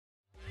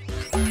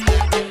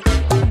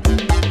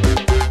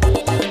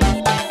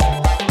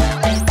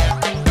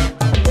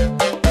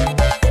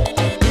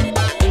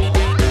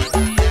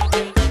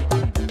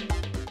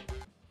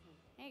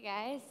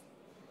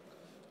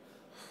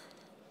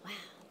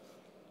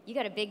You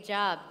got a big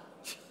job.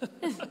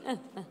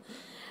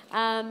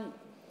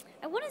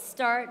 I want to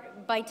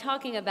start by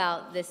talking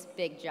about this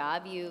big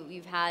job. You've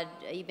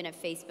been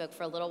at Facebook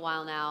for a little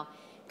while now.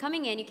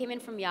 Coming in, you came in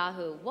from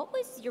Yahoo. What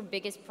was your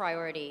biggest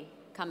priority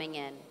coming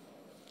in?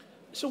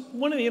 So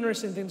one of the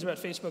interesting things about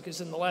Facebook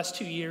is in the last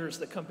 2 years,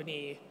 the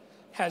company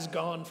has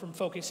gone from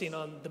focusing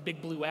on the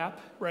big blue app,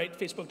 right,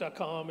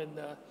 Facebook.com and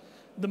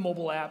the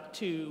mobile app,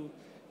 to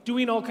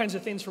doing all kinds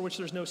of things for which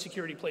there's no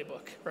security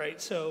playbook,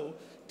 right? So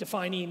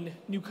defining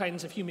new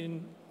kinds of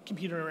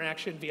human-computer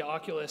interaction via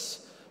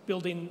Oculus,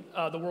 building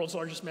the world's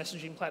largest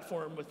messaging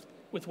platform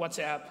with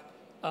WhatsApp,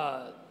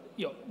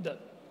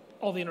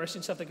 all the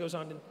interesting stuff that goes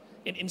on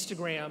in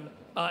Instagram,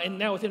 and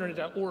now with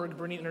Internet.org,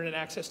 bringing internet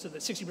access to the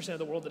 60% of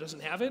the world that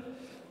doesn't have it.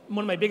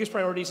 One of my biggest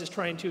priorities is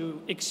trying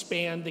to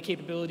expand the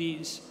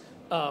capabilities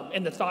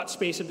and the thought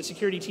space of the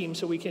security team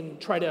so we can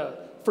try to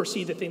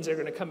foresee the things that are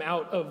going to come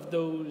out of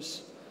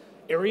those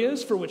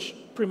areas for which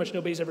pretty much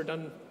nobody's ever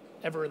done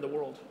ever in the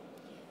world.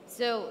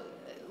 So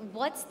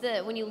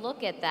when you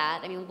look at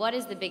that, I mean, what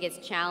is the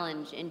biggest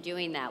challenge in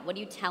doing that? What are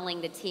you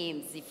telling the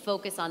teams? You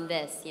focus on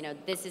this,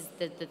 this is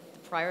the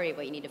priority of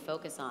what you need to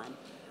focus on.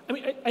 I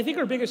mean, I think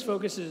our biggest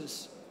focus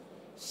is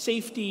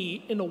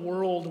safety in a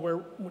world where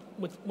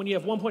when you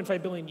have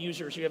 1.5 billion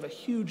users, you have a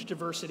huge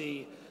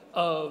diversity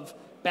of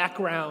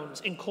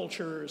backgrounds and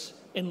cultures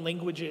and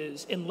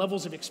languages and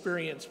levels of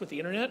experience with the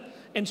internet.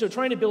 And so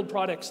trying to build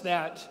products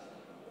that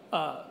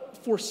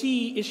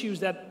foresee issues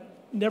that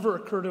never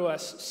occur to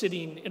us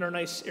sitting in our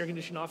nice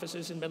air-conditioned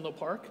offices in Menlo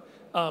Park,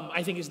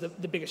 I think is the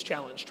biggest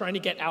challenge. Trying to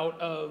get out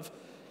of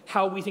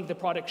how we think the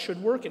product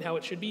should work and how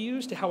it should be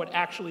used to how it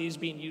actually is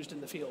being used in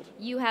the field.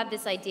 You have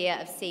this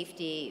idea of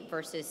safety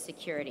versus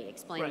security.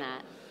 Explain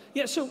that.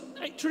 Yeah, so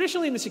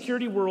traditionally in the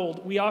security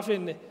world, we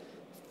often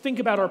think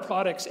about our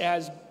products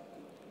as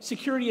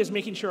security is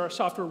making sure our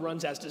software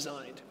runs as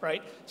designed,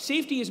 right?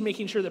 Safety is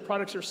making sure that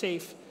products are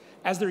safe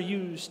as they're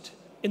used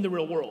in the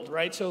real world,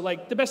 right? So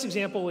like the best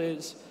example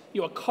is,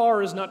 a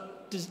car is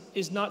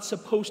not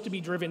supposed to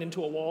be driven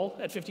into a wall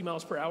at 50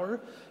 miles per hour,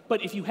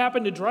 but if you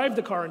happen to drive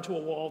the car into a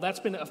wall, that's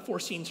been a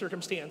foreseen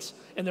circumstance,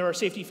 and there are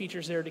safety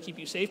features there to keep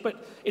you safe.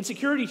 But in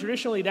security,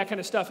 traditionally, that kind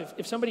of stuff,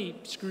 if somebody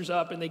screws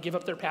up and they give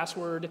up their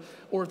password,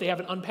 or if they have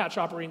an unpatched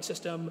operating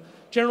system,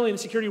 generally in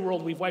the security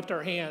world, we've wiped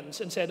our hands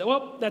and said,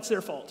 well, that's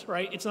their fault,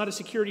 right? It's not a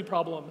security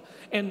problem.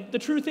 And the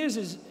truth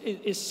is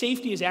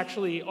safety is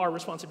actually our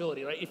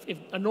responsibility, right? If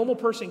a normal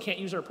person can't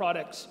use our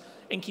products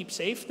and keep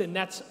safe, then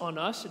that's on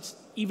us.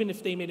 Even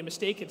if they made a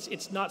mistake,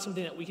 it's not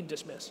something that we can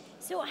dismiss.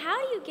 So how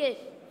do you get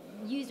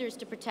users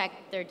to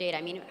protect their data?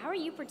 I mean, how are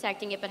you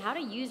protecting it, but how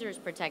do users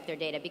protect their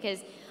data? Because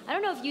I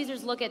don't know if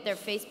users look at their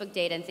Facebook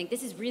data and think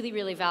this is really,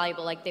 really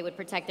valuable, like they would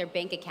protect their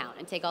bank account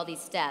and take all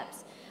these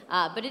steps.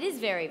 But it is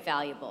very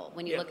valuable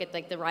when you look at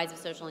like the rise of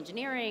social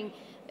engineering.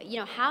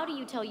 How do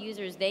you tell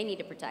users they need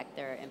to protect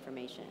their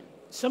information?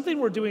 Something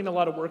we're doing a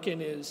lot of work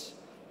in is,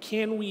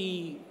 can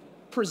we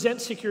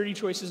present security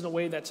choices in a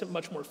way that's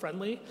much more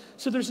friendly?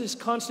 So there's this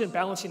constant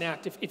balancing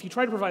act. If you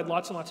try to provide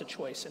lots and lots of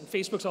choice, and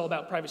Facebook's all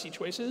about privacy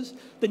choices,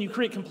 then you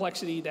create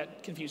complexity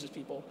that confuses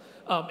people.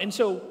 And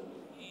so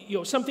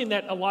something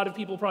that a lot of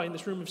people probably in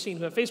this room have seen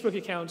who have Facebook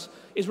accounts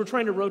is we're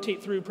trying to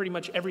rotate through pretty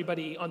much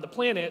everybody on the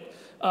planet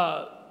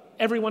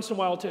every once in a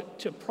while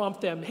to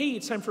prompt them, hey,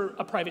 it's time for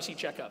a privacy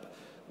checkup.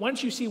 Why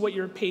don't you see what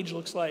your page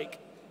looks like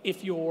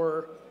if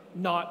you're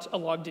not a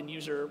logged-in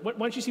user? Why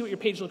don't you see what your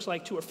page looks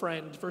like to a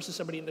friend versus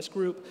somebody in this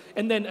group?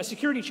 And then a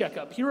security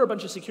checkup. Here are a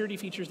bunch of security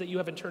features that you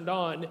haven't turned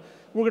on.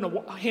 We're going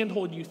to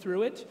handhold you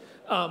through it.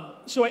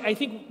 So I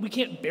think we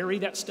can't bury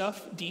that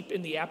stuff deep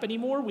in the app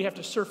anymore. We have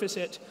to surface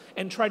it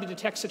and try to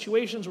detect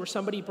situations where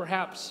somebody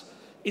perhaps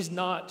is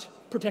not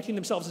protecting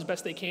themselves as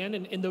best they can,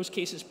 and in those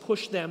cases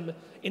push them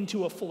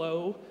into a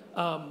flow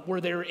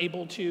where they're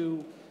able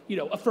to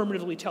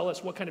affirmatively tell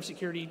us what kind of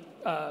security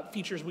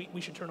features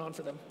we should turn on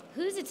for them.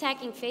 Who's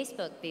attacking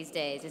Facebook these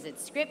days? Is it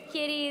script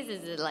kiddies?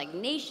 Is it like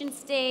nation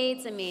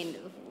states? I mean,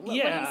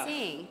 what are you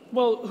seeing?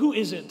 Well, who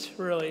isn't,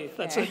 really?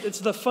 It's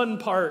the fun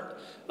part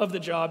of the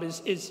job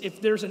is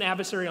if there's an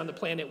adversary on the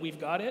planet, we've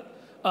got it.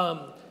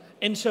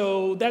 And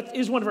so that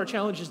is one of our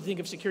challenges, to think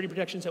of security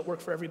protections that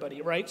work for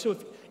everybody, right? So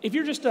if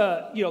you're just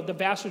the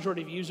vast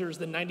majority of users,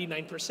 the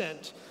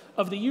 99%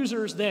 of the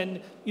users,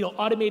 then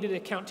automated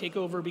account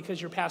takeover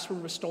because your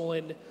password was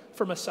stolen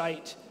from a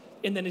site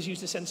and then is used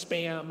to send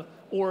spam,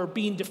 or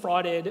being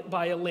defrauded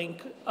by a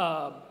link,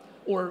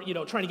 or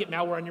trying to get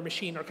malware on your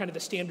machine are kind of the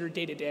standard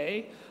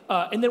day-to-day.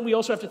 And then we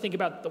also have to think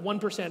about the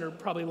 1% or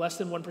probably less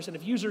than 1%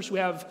 of users who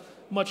have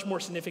much more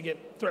significant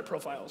threat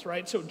profiles,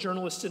 right? So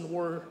journalists in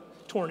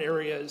war-torn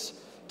areas,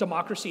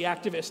 democracy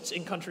activists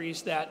in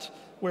countries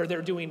where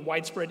they're doing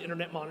widespread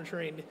internet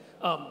monitoring.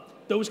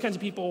 Those kinds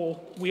of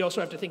people, we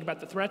also have to think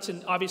about the threats,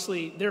 and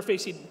obviously they're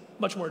facing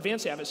much more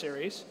advanced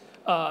adversaries,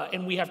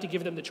 and we have to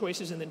give them the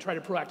choices and then try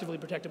to proactively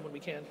protect them when we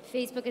can.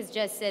 Facebook has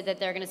just said that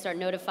they're going to start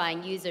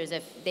notifying users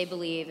if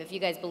you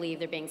guys believe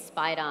they're being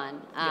spied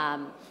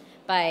on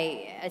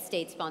by a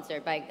state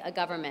sponsor, by a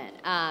government.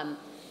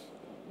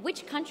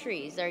 which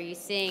countries are you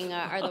seeing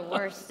are the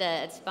worst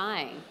at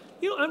spying?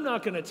 I'm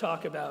not going to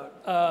talk about.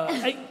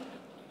 I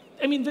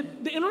mean,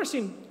 the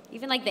interesting.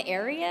 Even like the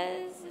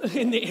areas?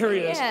 In the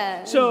areas.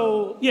 Yeah.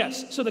 So,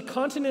 yes. So the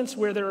continents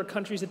where there are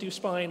countries that do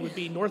spying would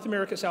be North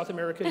America, South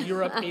America,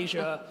 Europe,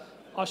 Asia,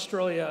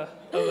 Australia.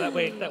 Oh,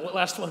 that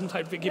last one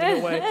might be giving it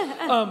away.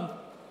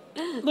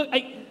 Look,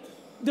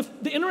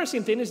 the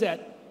interesting thing is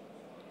that,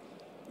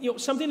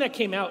 something that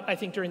came out, I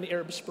think, during the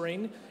Arab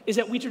Spring is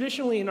that we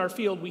traditionally in our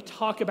field, we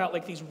talk about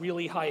like these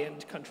really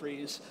high-end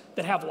countries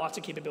that have lots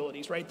of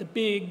capabilities, right? The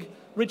big,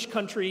 rich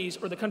countries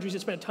or the countries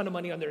that spend a ton of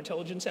money on their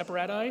intelligence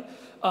apparatus.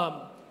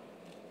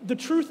 The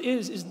truth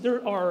is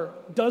there are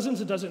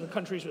dozens and dozens of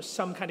countries with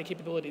some kind of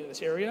capability in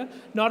this area.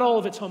 Not all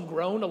of it's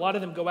homegrown. A lot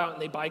of them go out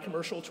and they buy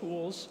commercial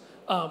tools.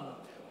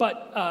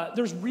 But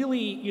there's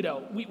really,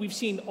 we've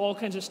seen all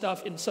kinds of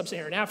stuff in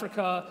sub-Saharan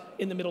Africa,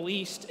 in the Middle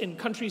East, in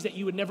countries that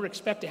you would never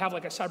expect to have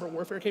like a cyber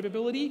warfare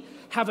capability,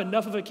 have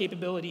enough of a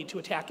capability to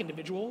attack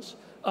individuals.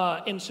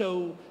 And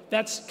so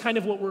that's kind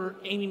of what we're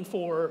aiming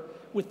for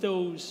with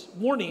those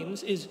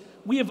warnings is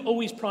we have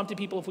always prompted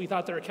people if we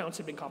thought their accounts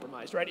had been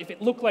compromised, right? If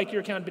it looked like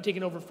your account had been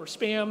taken over for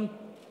spam,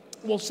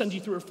 we'll send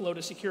you through a flow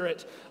to secure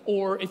it.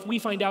 Or if we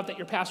find out that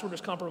your password is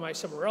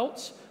compromised somewhere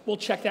else, we'll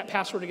check that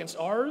password against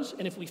ours.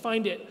 And if we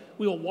find it,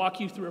 we will walk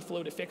you through a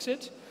flow to fix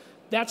it.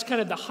 That's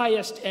kind of the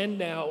highest end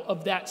now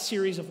of that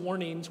series of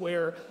warnings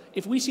where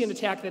if we see an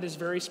attack that is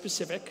very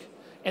specific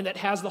and that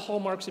has the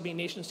hallmarks of being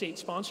nation state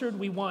sponsored,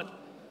 we want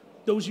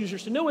those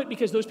users to know it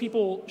because those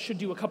people should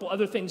do a couple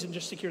other things than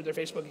just secure their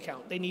Facebook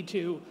account. They need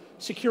to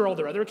secure all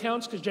their other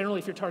accounts because generally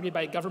if you're targeted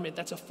by a government,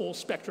 that's a full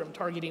spectrum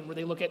targeting where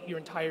they look at your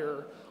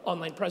entire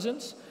online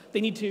presence.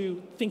 They need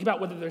to think about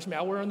whether there's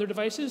malware on their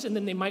devices, and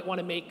then they might want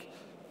to make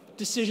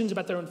decisions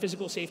about their own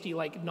physical safety,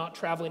 like not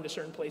traveling to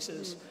certain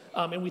places.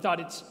 And we thought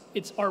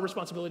it's our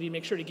responsibility to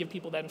make sure to give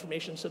people that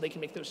information so they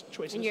can make those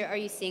choices. And are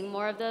you seeing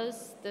more of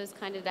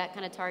that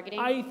kind of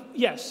targeting?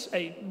 Yes,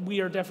 we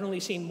are definitely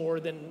seeing more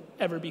than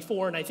ever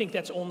before, and I think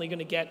that's only going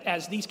to get,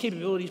 as these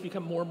capabilities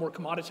become more and more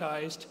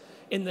commoditized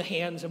in the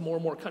hands of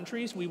more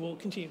countries, we will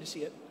continue to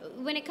see it.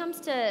 When it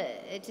comes to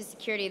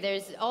security,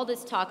 there's all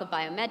this talk of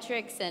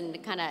biometrics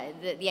and kind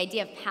of the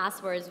idea of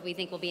passwords we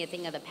think will be a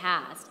thing of the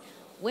past.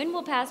 When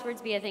will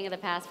passwords be a thing of the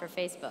past for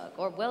Facebook,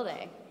 or will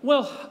they?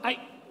 Well, I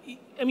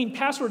mean,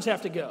 passwords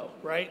have to go,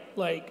 right?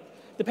 Like,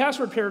 the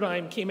password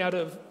paradigm came out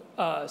of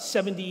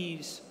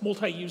 70s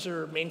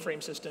multi-user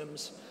mainframe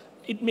systems.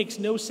 It makes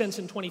no sense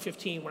in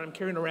 2015 when I'm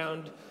carrying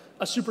around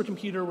a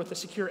supercomputer with a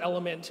secure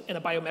element and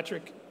a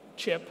biometric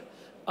chip.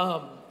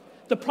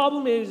 The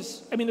problem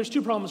is, I mean, there's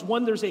two problems.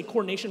 One, there's a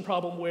coordination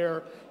problem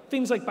where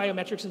things like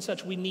biometrics and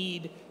such, we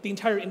need the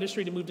entire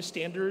industry to move to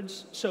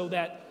standards so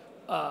that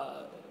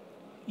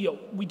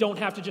we don't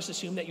have to just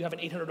assume that you have an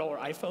 $800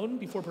 iPhone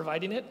before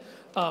providing it.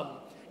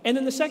 And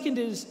then the second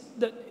is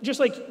that just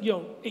like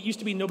it used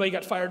to be nobody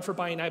got fired for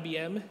buying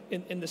IBM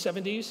in the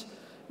 70s,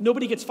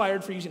 nobody gets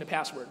fired for using a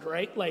password,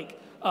 right?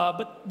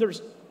 But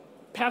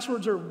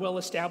passwords are well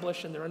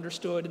established and they're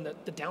understood, and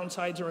the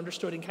downsides are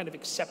understood and kind of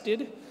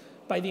accepted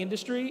by the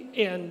industry.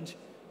 And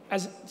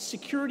as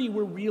security,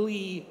 we're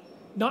really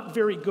not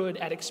very good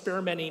at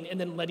experimenting and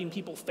then letting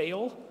people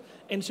fail.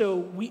 And so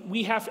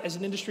we have, as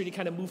an industry, to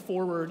kind of move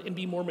forward and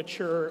be more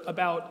mature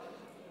about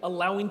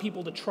allowing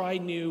people to try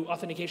new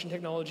authentication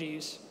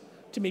technologies,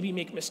 to maybe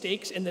make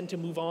mistakes, and then to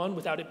move on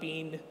without it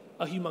being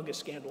a humongous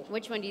scandal.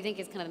 Which one do you think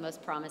is kind of the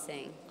most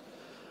promising?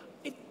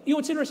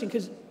 It's interesting,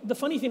 because the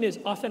funny thing is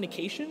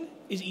authentication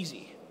is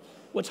easy.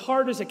 What's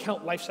hard is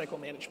account lifecycle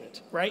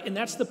management, right? And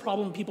that's the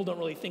problem people don't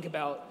really think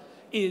about,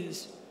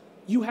 is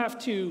you have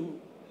to,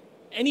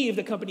 any of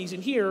the companies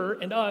in here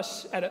and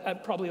us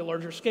at probably a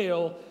larger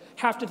scale,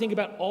 have to think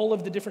about all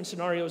of the different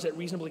scenarios that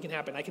reasonably can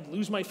happen. I could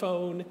lose my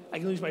phone, I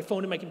can lose my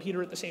phone and my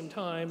computer at the same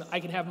time, I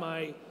can have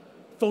my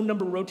phone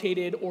number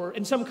rotated, or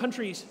in some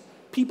countries,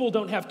 people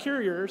don't have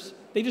carriers,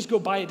 they just go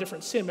buy a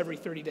different SIM every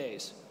 30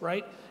 days,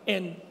 right?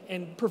 And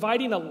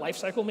providing a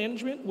lifecycle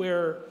management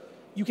where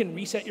you can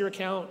reset your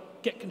account,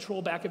 get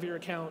control back of your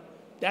account,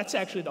 that's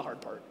actually the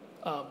hard part.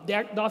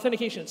 The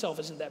authentication itself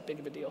isn't that big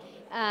of a deal.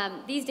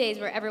 These days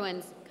where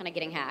everyone's kind of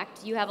getting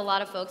hacked, you have a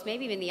lot of folks,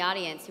 maybe even the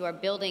audience, who are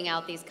building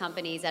out these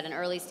companies at an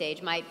early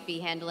stage, might be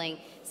handling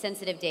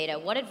sensitive data.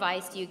 What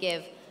advice do you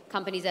give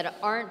companies that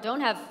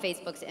don't have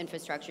Facebook's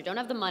infrastructure, don't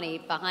have the money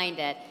behind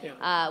it?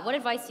 Yeah. What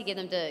advice do you give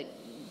them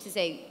to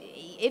say,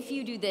 if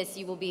you do this,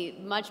 you will be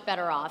much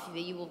better off,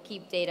 you will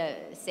keep data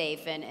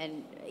safe,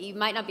 and you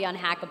might not be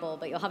unhackable,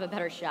 but you'll have a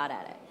better shot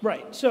at it?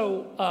 Right.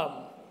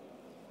 So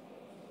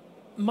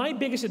my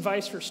biggest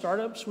advice for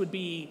startups would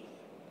be,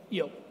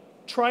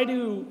 try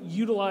to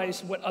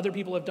utilize what other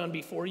people have done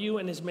before you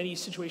in as many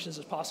situations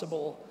as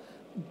possible,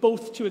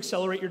 both to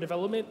accelerate your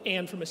development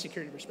and from a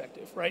security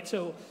perspective, right?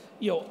 So,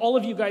 all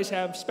of you guys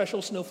have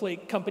special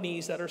snowflake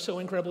companies that are so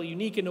incredibly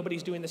unique and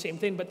nobody's doing the same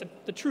thing,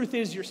 but the truth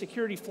is your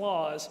security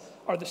flaws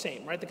are the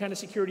same, right? The kind of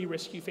security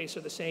risks you face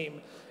are the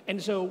same.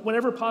 And so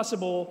whenever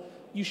possible,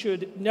 you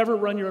should never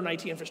run your own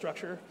IT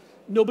infrastructure.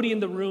 Nobody in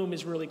the room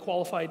is really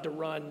qualified to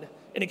run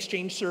an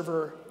Exchange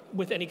server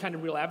with any kind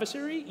of real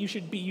adversary, you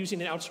should be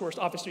using an outsourced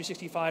Office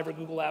 365 or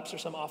Google Apps or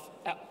some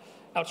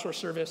outsourced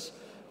service.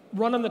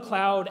 Run on the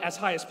cloud as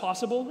high as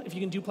possible. If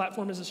you can do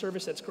platform as a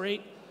service, that's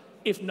great.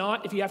 If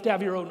not, if you have to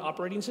have your own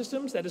operating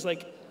systems, that is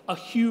like a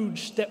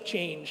huge step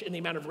change in the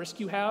amount of risk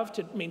you have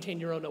to maintain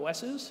your own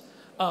OSs.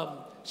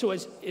 So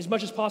as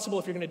much as possible,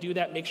 if you're going to do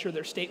that, make sure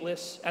they're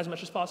stateless as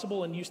much as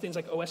possible and use things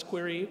like OS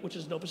Query, which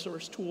is an open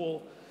source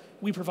tool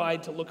we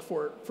provide to look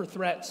for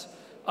threats.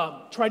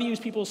 Try to use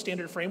people's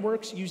standard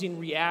frameworks using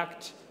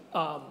React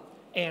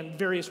and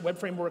various web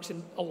frameworks,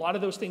 and a lot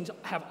of those things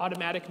have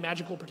automatic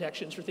magical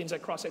protections for things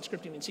like cross-site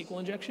scripting and SQL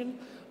injection.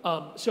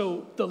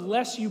 So the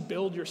less you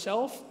build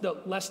yourself, the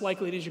less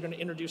likely it is you're going to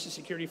introduce a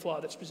security flaw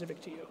that's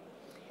specific to you.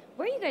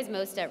 Where are you guys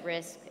most at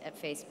risk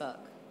at Facebook?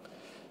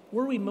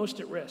 Where are we most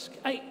at risk?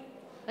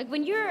 Like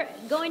when you're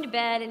going to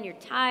bed and you're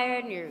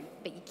tired,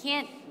 but you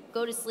can't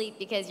go to sleep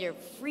because you're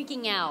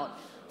freaking out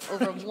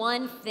over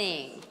one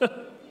thing.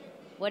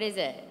 What is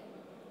it?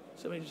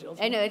 Somebody just yelled.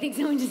 I know, I think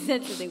someone just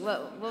said something.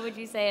 What would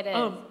you say it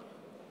is?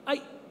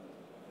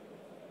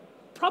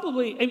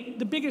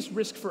 The biggest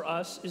risk for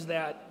us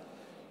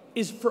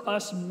is for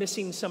us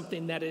missing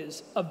something that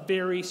is a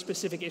very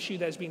specific issue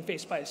that is being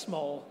faced by a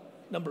small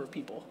number of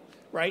people,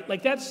 right?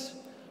 Like that's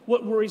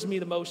what worries me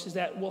the most, is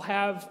that we'll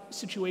have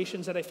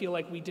situations that I feel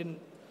like we didn't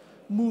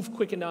move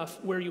quick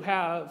enough, where you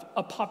have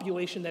a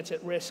population that's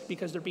at risk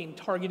because they're being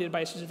targeted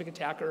by a specific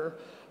attacker,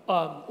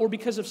 or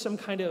because of some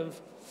kind of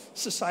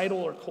societal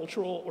or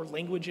cultural or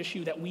language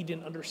issue that we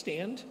didn't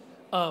understand.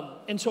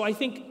 And so I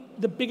think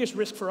the biggest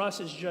risk for us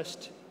is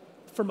just,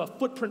 from a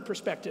footprint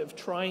perspective,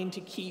 trying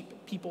to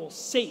keep people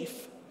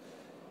safe,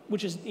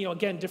 which is,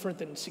 again, different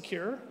than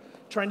secure.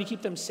 Trying to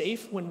keep them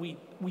safe when we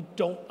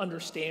don't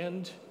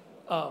understand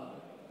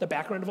the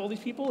background of all these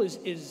people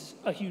is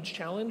a huge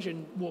challenge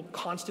and will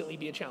constantly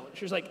be a challenge.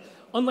 There's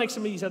unlike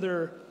some of these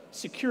other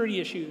security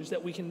issues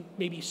that we can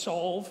maybe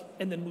solve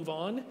and then move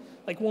on,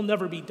 we'll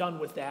never be done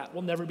with that.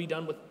 We'll never be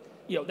done with,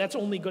 that's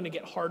only going to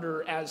get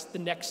harder as the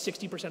next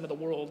 60% of the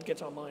world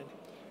gets online.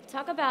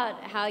 Talk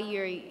about how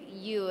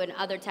you and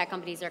other tech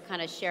companies are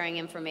kind of sharing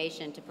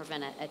information to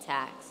prevent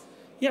attacks.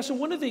 Yeah, so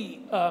one of the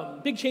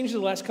big changes in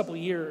the last couple of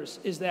years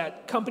is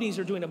that companies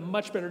are doing a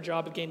much better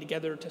job of getting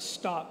together to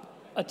stop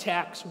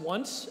attacks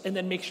once and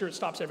then make sure it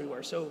stops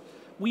everywhere. So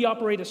we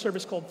operate a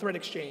service called Threat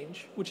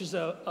Exchange, which is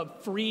a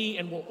free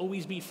and will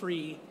always be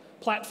free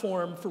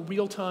platform for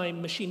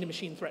real-time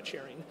machine-to-machine threat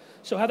sharing.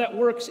 So how that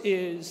works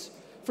is,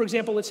 for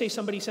example, let's say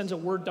somebody sends a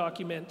Word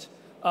document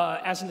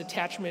as an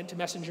attachment to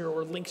Messenger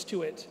or links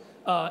to it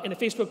in a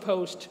Facebook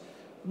post.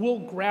 We'll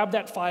grab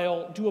that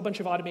file, do a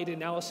bunch of automated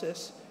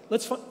analysis.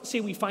 Let's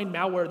say we find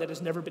malware that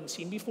has never been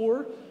seen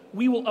before.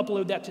 We will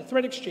upload that to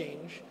Threat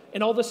Exchange,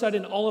 and all of a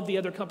sudden, all of the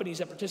other companies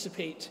that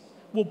participate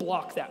will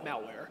block that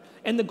malware.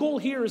 And the goal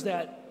here is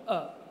that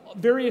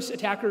various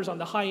attackers on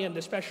the high end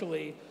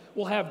especially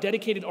will have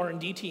dedicated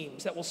R&D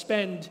teams that will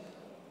spend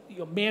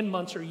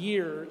man-months or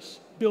years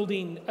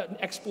building an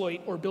exploit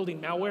or building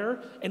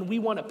malware, and we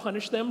want to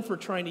punish them for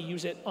trying to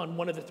use it on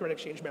one of the Threat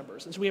Exchange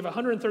members. And so we have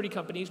 130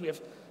 companies, we have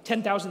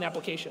 10,000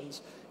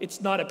 applications. It's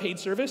not a paid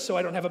service, so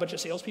I don't have a bunch of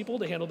salespeople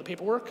to handle the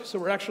paperwork. So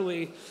we're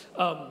actually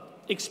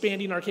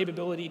expanding our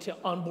capability to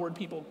onboard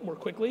people more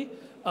quickly.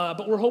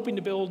 But we're hoping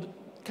to build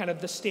kind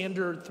of the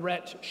standard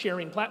threat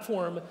sharing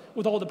platform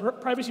with all the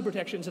privacy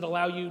protections that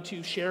allow you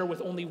to share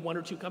with only one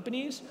or two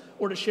companies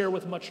or to share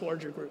with much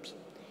larger groups.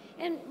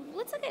 And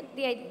let's look at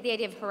the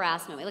idea of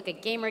harassment. We look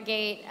at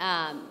Gamergate,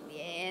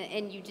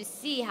 and you just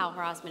see how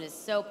harassment is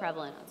so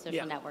prevalent on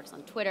social networks,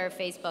 on Twitter,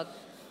 Facebook.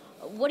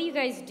 What are you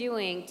guys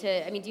doing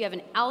do you have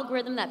an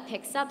algorithm that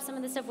picks up some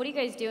of this stuff? What are you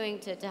guys doing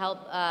to help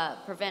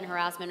prevent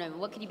harassment, and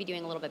what could you be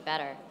doing a little bit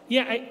better?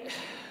 Yeah,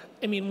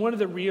 one of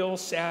the real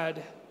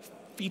sad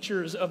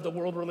features of the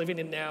world we're living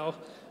in now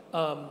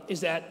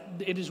is that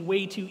it is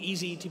way too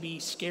easy to be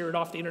scared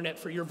off the internet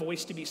for your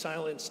voice to be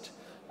silenced.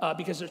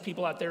 Because there's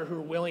people out there who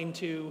are willing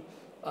to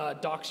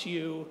dox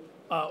you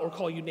or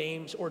call you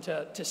names or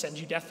to send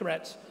you death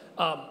threats.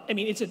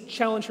 It's a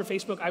challenge for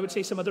Facebook. I would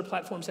say some other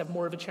platforms have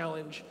more of a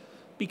challenge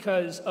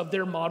because of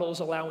their models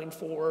allowing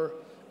for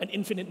an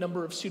infinite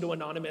number of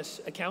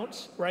pseudo-anonymous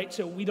accounts, right?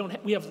 So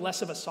we have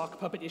less of a sock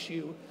puppet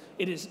issue.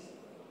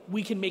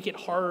 We can make it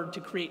hard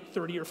to create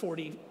 30 or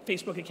 40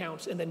 Facebook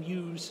accounts and then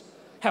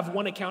have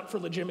one account for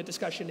legitimate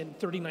discussion and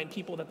 39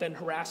 people that then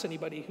harass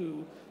anybody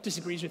who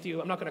disagrees with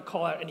you. I'm not going to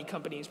call out any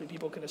companies, but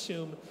people can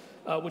assume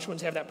which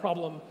ones have that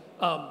problem.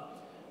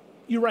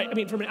 You're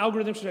right. From an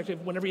algorithm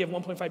perspective, whenever you have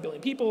 1.5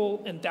 billion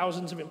people and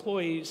thousands of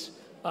employees,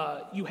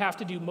 you have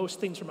to do most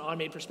things from an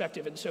automated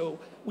perspective. And so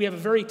we have a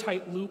very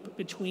tight loop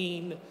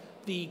between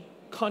the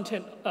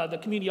content, the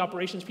community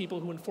operations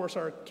people who enforce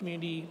our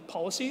community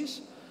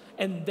policies,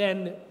 and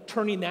then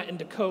turning that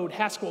into code,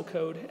 Haskell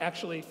code,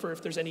 actually, for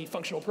if there's any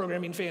functional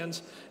programming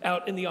fans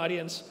out in the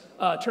audience,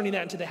 turning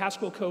that into the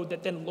Haskell code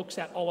that then looks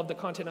at all of the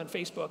content on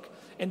Facebook,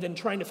 and then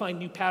trying to find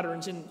new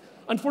patterns. And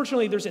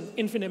unfortunately, there's an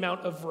infinite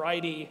amount of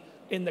variety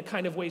in the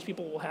kind of ways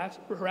people will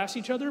harass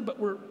each other, but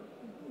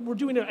we're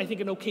doing, I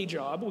think, an okay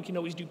job. We can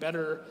always do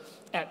better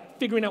at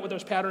figuring out what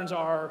those patterns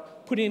are,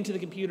 putting it into the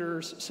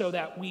computers so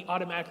that we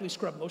automatically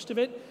scrub most of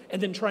it,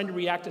 and then trying to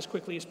react as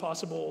quickly as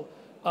possible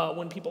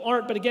when people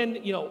aren't. But again,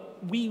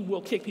 we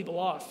will kick people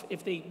off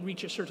if they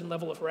reach a certain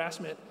level of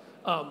harassment.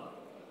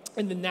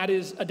 And then that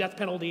is a death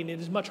penalty, and it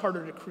is much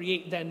harder to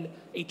create than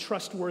a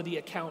trustworthy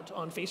account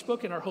on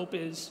Facebook. And our hope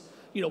is,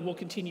 we'll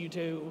continue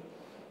to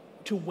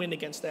win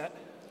against that.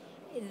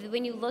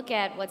 When you look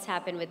at what's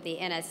happened with the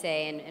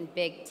NSA and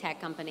big tech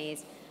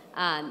companies,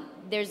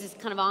 there's this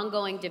kind of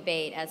ongoing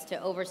debate as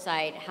to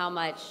oversight. How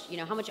much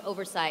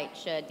oversight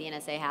should the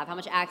NSA have? How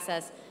much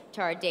access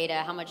to our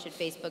data? How much should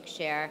Facebook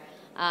share?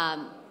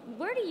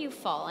 Where do you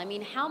fall? I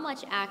mean, how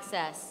much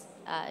access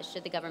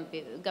should the government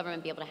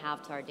be able to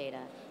have to our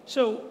data?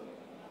 So,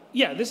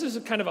 yeah, this is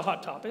kind of a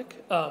hot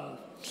topic.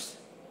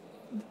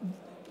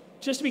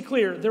 Just to be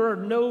clear, there are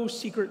no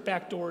secret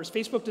backdoors.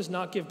 Facebook does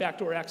not give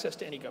backdoor access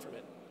to any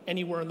government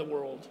anywhere in the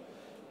world.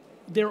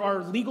 There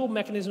are legal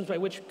mechanisms by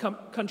which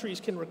countries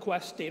can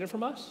request data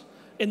from us,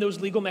 and those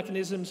legal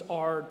mechanisms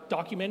are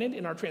documented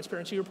in our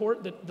transparency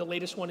report. The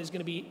latest one is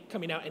going to be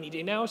coming out any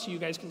day now, so you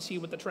guys can see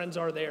what the trends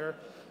are there.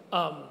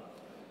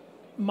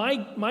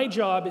 My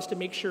job is to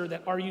make sure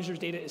that our users'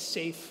 data is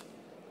safe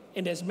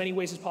in as many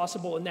ways as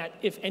possible, and that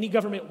if any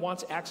government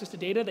wants access to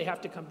data, they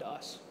have to come to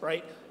us,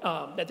 right?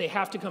 That they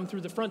have to come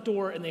through the front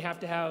door, and they have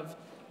to have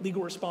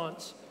legal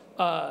response.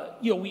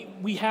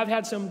 We have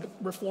had some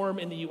reform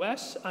in the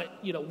U.S.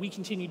 We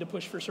continue to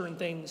push for certain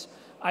things.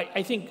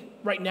 I think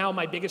right now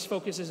my biggest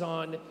focus is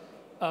on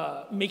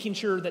making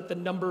sure that the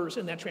numbers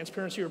in that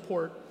transparency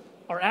report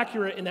are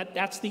accurate, and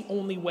that's the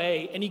only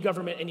way any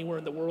government anywhere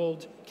in the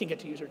world can get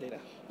to user data.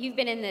 You've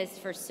been in this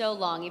for so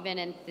long. You've been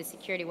in the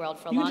security world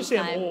for a long time. You can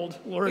just say I'm old,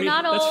 Laurie. You're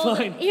not that's old.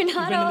 Fine. You're not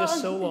You've been old. in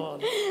this so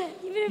long.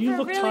 You've been You for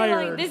look really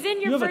tired. long. This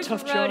isn't your you have first a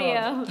tough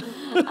rodeo.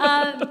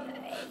 job.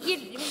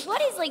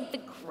 What is like the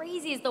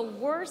craziest, the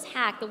worst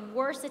hack, the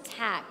worst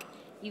attack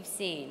you've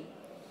seen?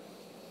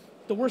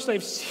 The worst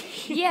I've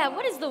seen. Yeah,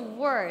 what is the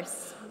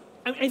worst?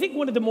 I think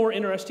one of the more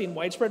interesting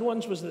widespread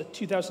ones was the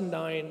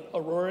 2009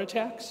 Aurora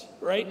attacks,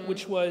 right? Mm-hmm.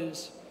 Which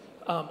was,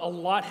 a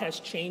lot has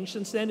changed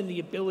since then in the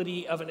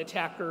ability of an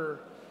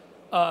attacker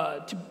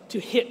to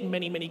hit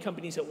many, many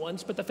companies at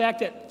once. But the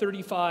fact that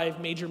 35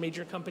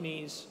 major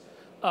companies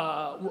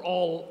were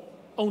all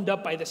owned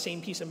up by the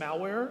same piece of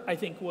malware, I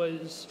think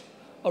was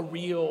a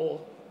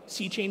real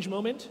sea change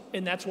moment.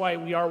 And that's why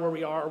we are where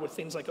we are with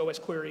things like OS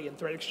Query and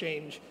Threat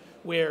Exchange,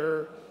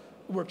 where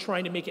we're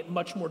trying to make it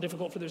much more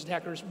difficult for those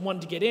attackers, one,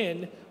 to get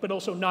in, but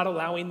also not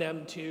allowing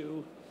them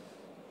to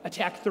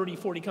attack 30,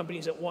 40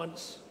 companies at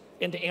once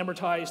and to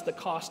amortize the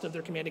cost of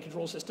their command and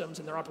control systems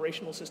and their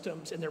operational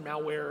systems and their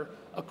malware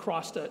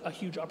across a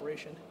huge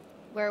operation.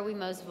 Where are we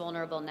most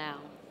vulnerable now?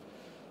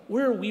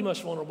 Where are we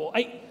most vulnerable?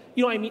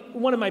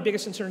 One of my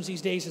biggest concerns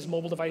these days is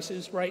mobile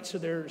devices, right? So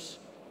there's,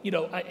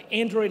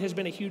 Android has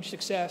been a huge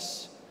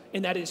success,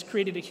 and that has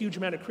created a huge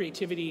amount of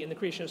creativity in the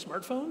creation of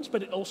smartphones,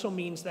 but it also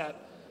means that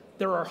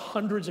there are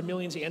hundreds of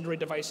millions of Android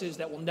devices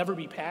that will never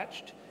be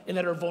patched and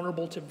that are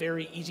vulnerable to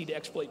very easy to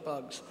exploit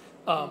bugs.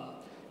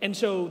 And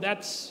so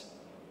that's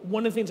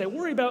one of the things I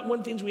worry about. One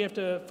of the things we have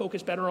to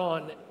focus better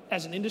on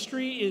as an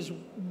industry is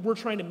we're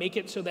trying to make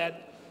it so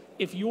that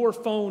if your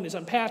phone is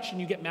unpatched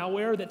and you get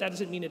malware, that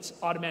doesn't mean it's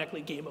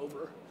automatically game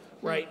over,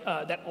 right?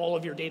 That all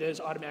of your data is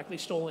automatically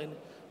stolen,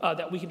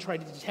 that we can try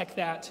to detect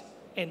that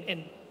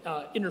and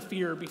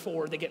interfere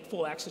before they get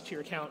full access to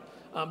your account.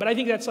 But I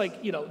think that's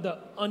the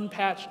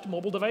unpatched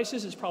mobile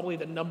devices is probably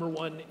the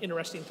 #1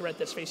 interesting threat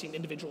that's facing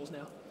individuals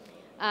now.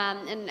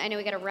 And I know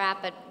we got to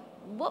wrap, but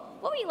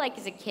what were you like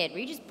as a kid? Were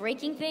you just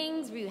breaking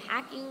things? Were you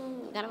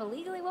hacking kind of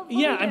illegally? What were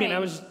you doing? I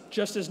was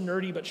just as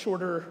nerdy but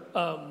shorter.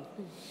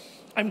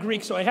 I'm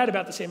Greek, so I had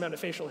about the same amount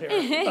of facial hair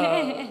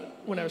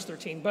when I was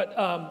 13. But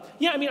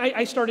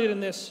I started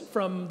in this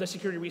from the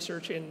security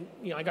research, and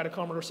I got a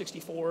Commodore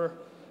 64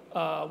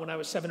 when I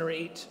was 7 or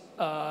 8,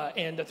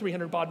 and a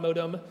 300 baud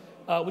modem.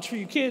 Which for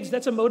you kids,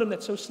 that's a modem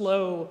that's so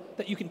slow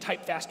that you can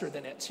type faster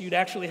than it. So you'd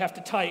actually have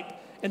to type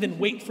and then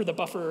wait for the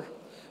buffer,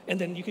 and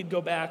then you could go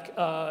back.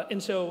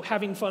 And so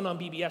having fun on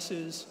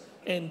BBSs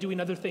and doing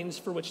other things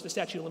for which the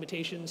statute of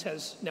limitations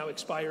has now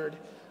expired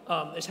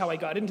is how I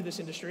got into this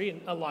industry,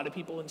 and a lot of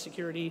people in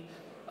security.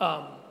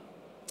 I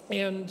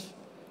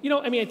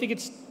think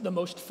it's the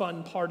most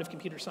fun part of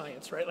computer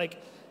science, right? Like,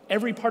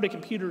 every part of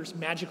computers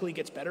magically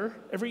gets better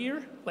every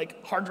year.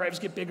 Like, hard drives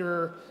get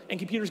bigger and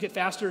computers get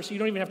faster, so you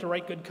don't even have to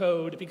write good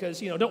code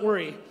because, don't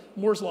worry,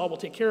 Moore's Law will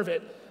take care of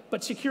it.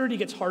 But security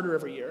gets harder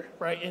every year,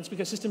 right? And it's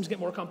because systems get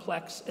more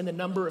complex and the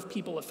number of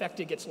people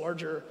affected gets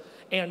larger,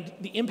 and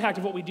the impact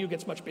of what we do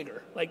gets much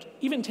bigger. Like,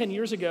 even 10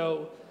 years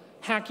ago,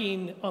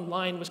 hacking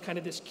online was kind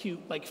of this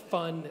cute,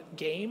 fun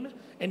game,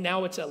 and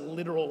now it's a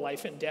literal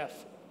life and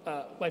death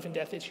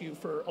issue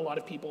for a lot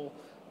of people.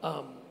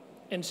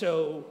 And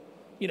so,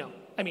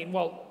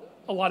 while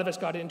a lot of us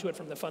got into it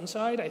from the fun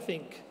side, I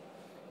think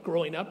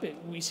growing up,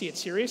 we see it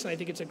serious, and I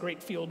think it's a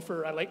great field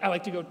for, I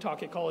like to go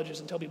talk at colleges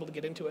and tell people to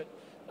get into it,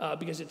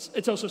 because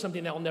it's also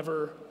something that will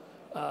never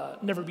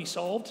never be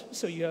solved,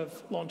 so you have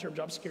long-term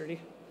job security.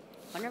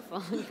 Wonderful.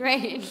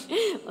 Great.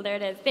 Well, there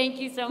it is. Thank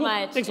you so Cool.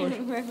 much. Thanks, Laurie.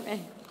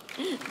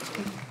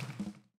 Perfect.